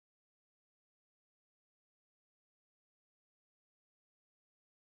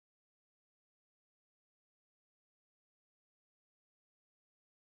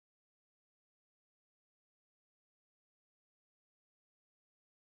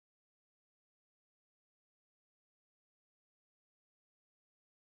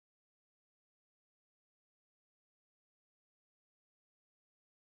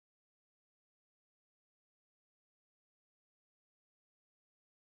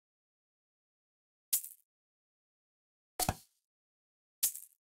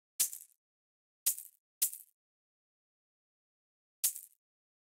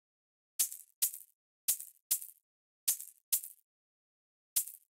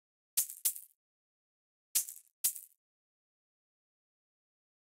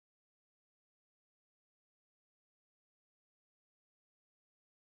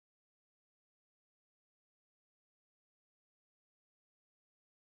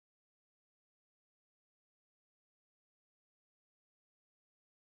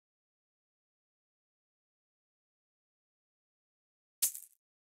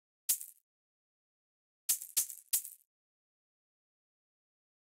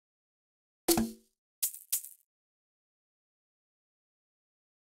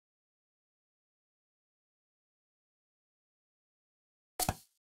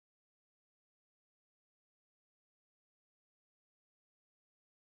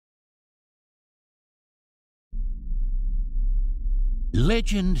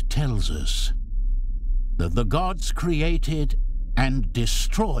Legend tells us that the gods created and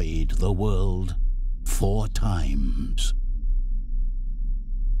destroyed the world 4 times.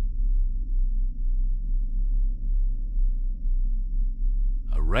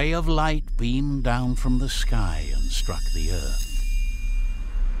 A ray of light beamed down from the sky and struck the earth.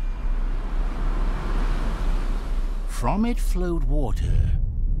 From it flowed water,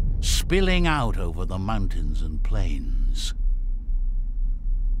 spilling out over the mountains and plains.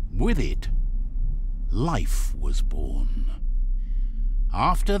 With it, life was born.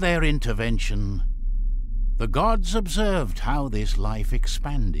 After their intervention, the gods observed how this life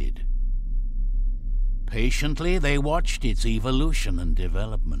expanded. Patiently, they watched its evolution and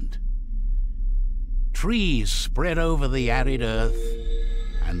development. Trees spread over the arid earth,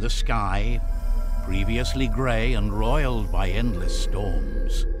 and the sky, previously grey and roiled by endless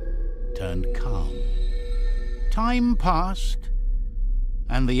storms, turned calm. Time passed,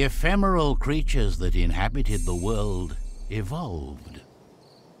 and the ephemeral creatures that inhabited the world evolved.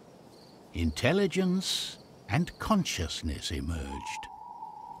 Intelligence and consciousness emerged.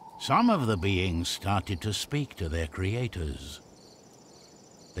 Some of the beings started to speak to their creators.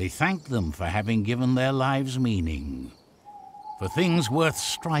 They thanked them for having given their lives meaning, for things worth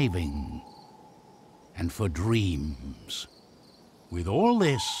striving, and for dreams. With all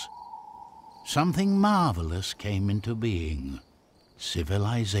this, something marvelous came into being: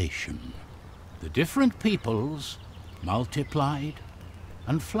 civilization. The different peoples multiplied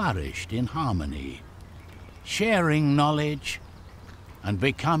and flourished in harmony, sharing knowledge and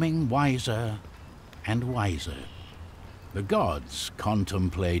becoming wiser and wiser. The gods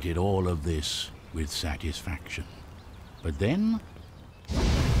contemplated all of this with satisfaction. But then,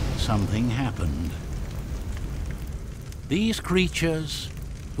 something happened. These creatures,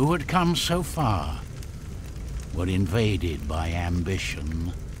 who had come so far, were invaded by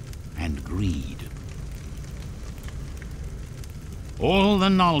ambition and greed. All the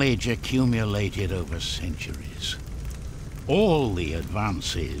knowledge accumulated over centuries, all the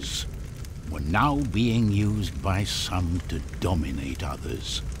advances, were now being used by some to dominate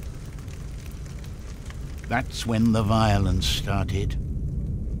others. That's when the violence started.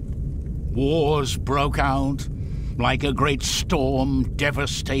 Wars broke out like a great storm,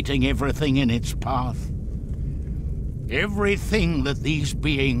 devastating everything in its path. Everything that these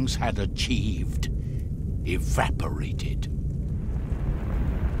beings had achieved evaporated.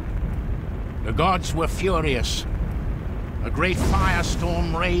 The gods were furious. A great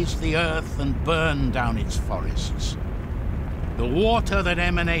firestorm razed the earth and burned down its forests. The water that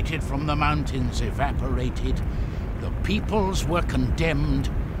emanated from the mountains evaporated. The peoples were condemned,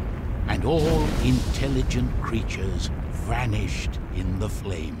 and all intelligent creatures vanished in the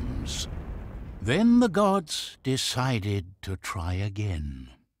flames. Then the gods decided to try again.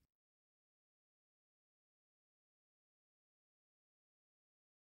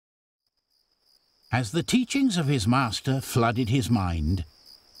 As the teachings of his master flooded his mind,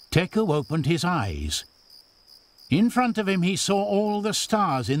 Teku opened his eyes. In front of him he saw all the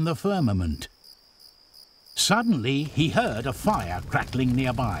stars in the firmament. Suddenly he heard a fire crackling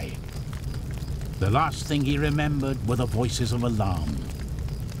nearby. The last thing he remembered were the voices of alarm.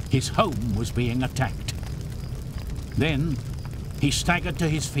 His home was being attacked. Then he staggered to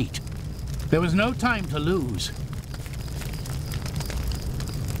his feet. There was no time to lose.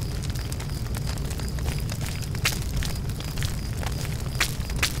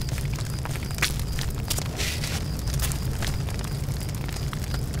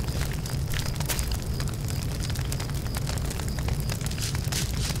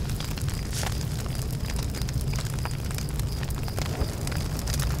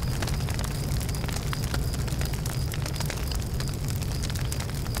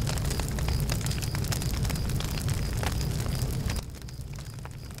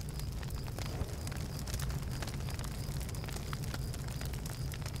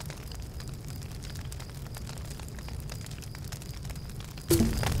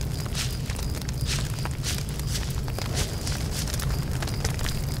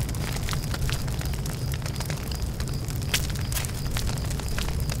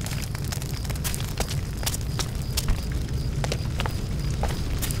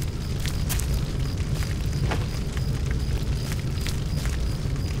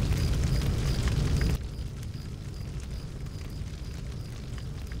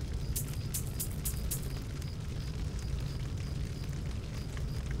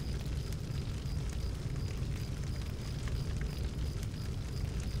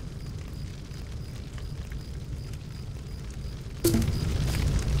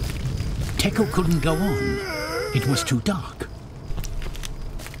 Teku couldn't go on. It was too dark.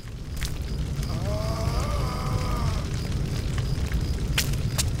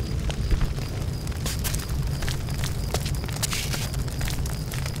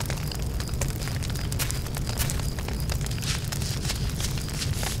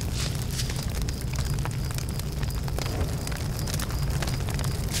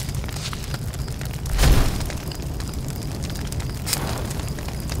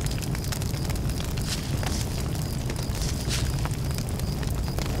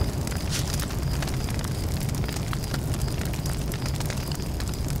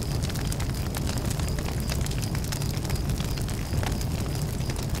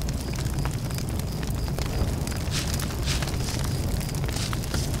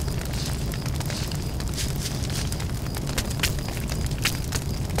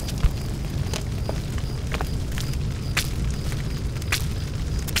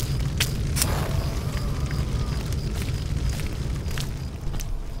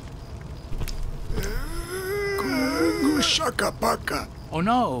 paka. Oh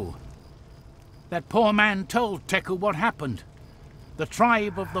no! That poor man told Teku what happened. The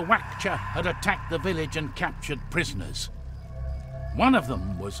tribe of the Wakcha had attacked the village and captured prisoners. One of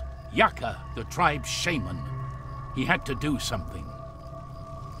them was Yaka, the tribe's shaman. He had to do something.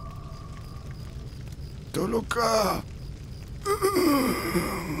 Tuluka.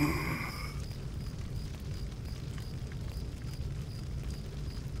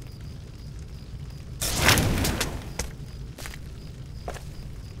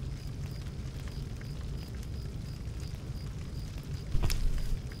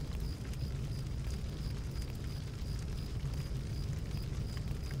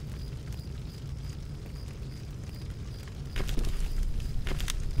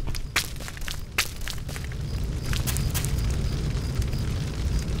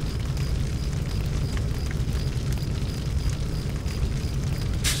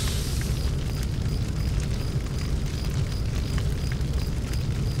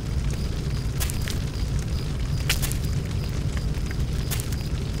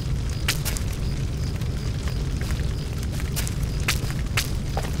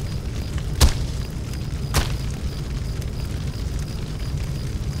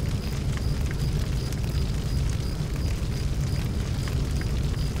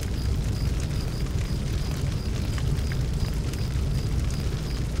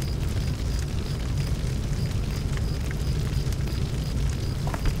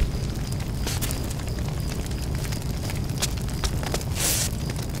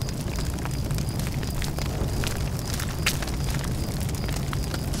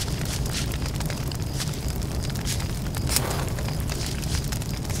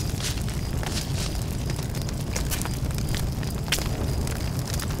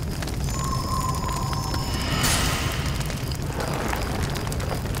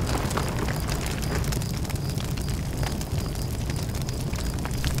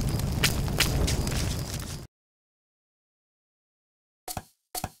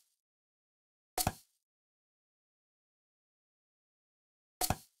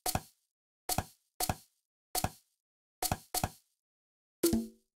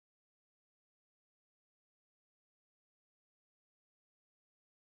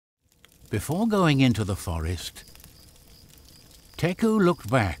 Before going into the forest, Teku looked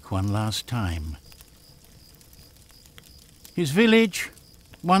back one last time. His village,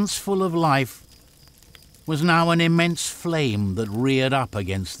 once full of life, was now an immense flame that reared up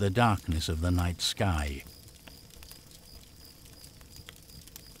against the darkness of the night sky.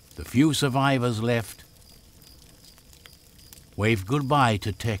 The few survivors left waved goodbye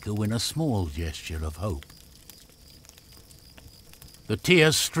to Teku in a small gesture of hope. The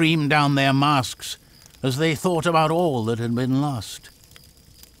tears streamed down their masks as they thought about all that had been lost.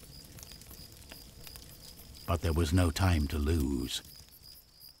 But there was no time to lose.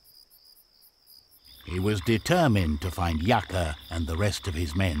 He was determined to find Yaka and the rest of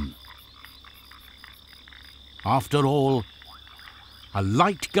his men. After all, a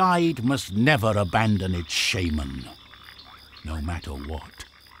light guide must never abandon its shaman, no matter what.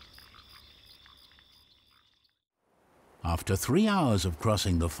 After 3 hours of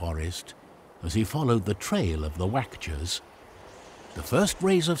crossing the forest, as he followed the trail of the Wakchas, the first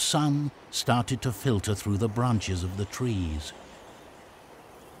rays of sun started to filter through the branches of the trees.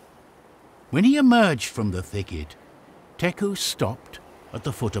 When he emerged from the thicket, Teku stopped at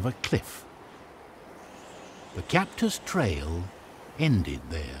the foot of a cliff. The captor's trail ended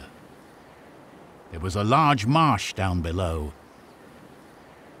there. There was a large marsh down below,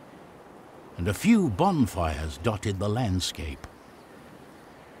 and a few bonfires dotted the landscape.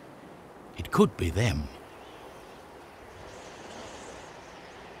 It could be them.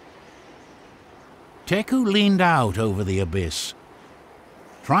 Teku leaned out over the abyss,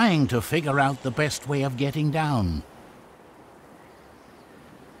 trying to figure out the best way of getting down,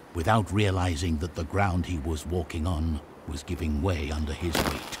 without realizing that the ground he was walking on was giving way under his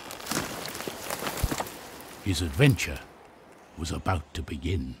weight. His adventure was about to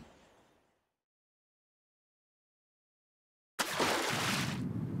begin.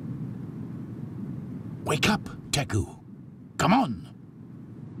 Wake up, Teku. Come on.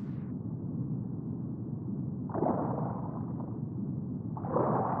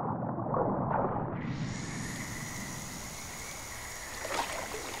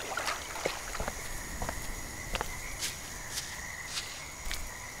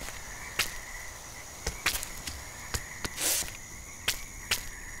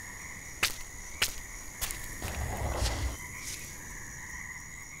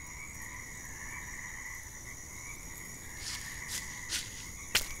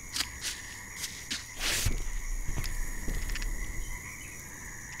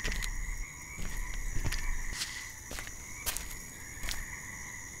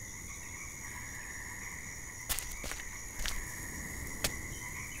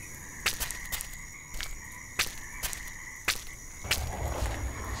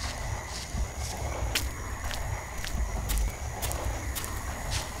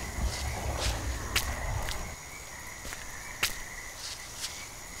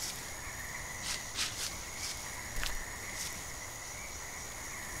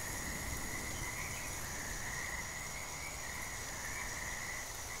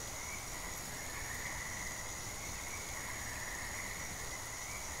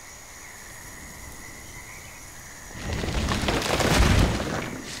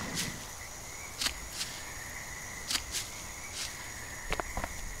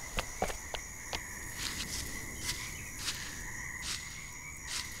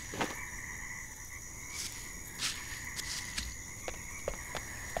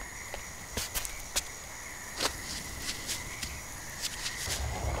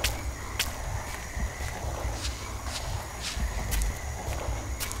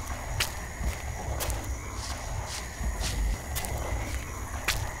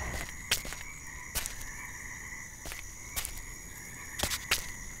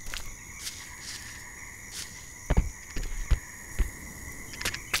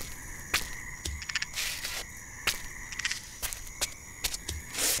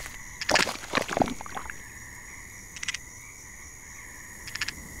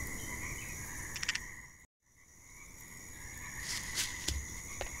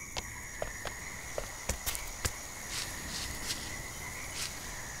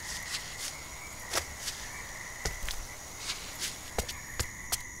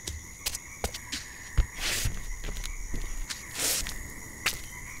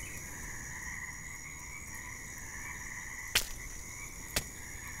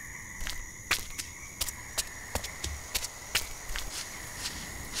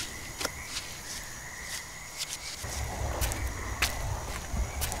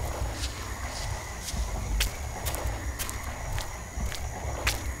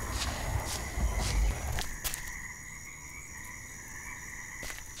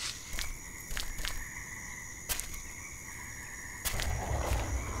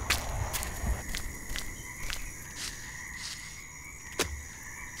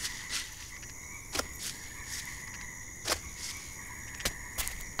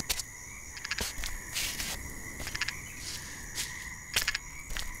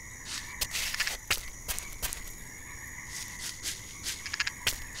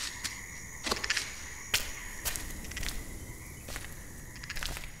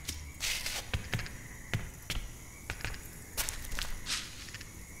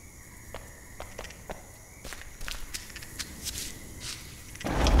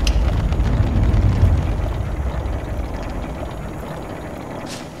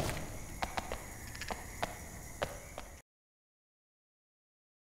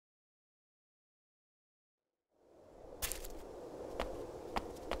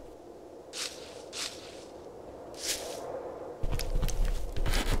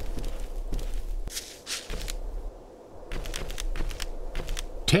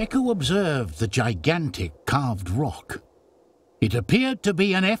 Teku observed the gigantic carved rock. It appeared to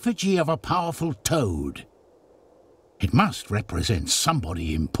be an effigy of a powerful toad. It must represent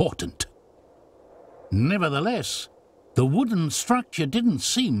somebody important. Nevertheless, the wooden structure didn't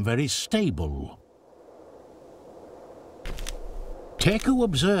seem very stable. Teku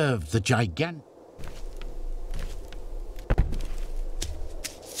observed the gigantic...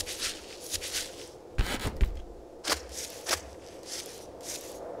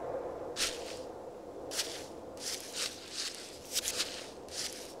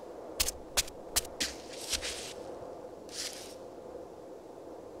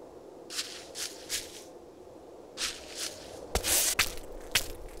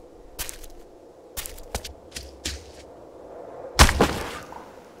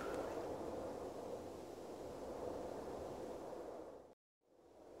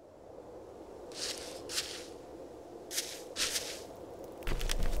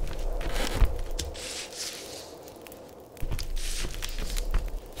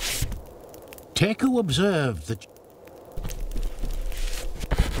 Teku observed that...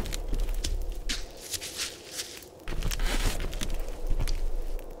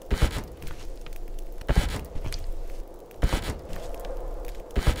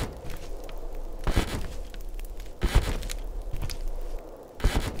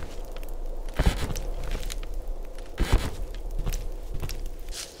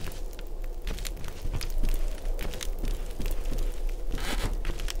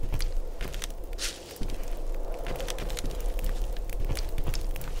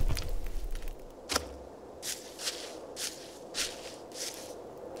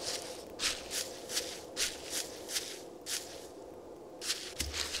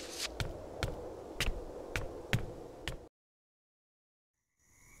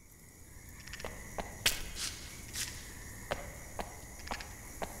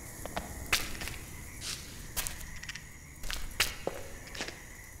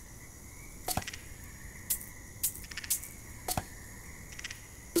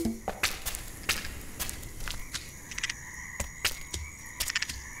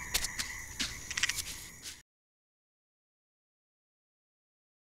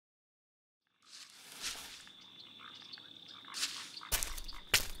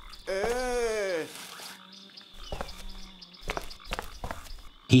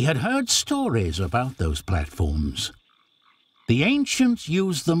 He had heard stories about those platforms. The ancients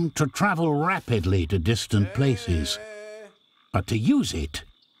used them to travel rapidly to distant places. But to use it,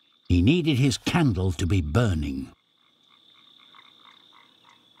 he needed his candle to be burning.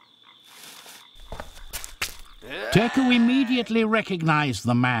 Teku immediately recognized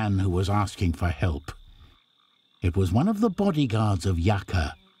the man who was asking for help. It was one of the bodyguards of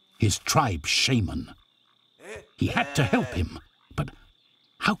Yaka, his tribe shaman. He had to help him, but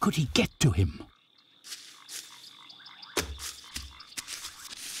how could he get to him?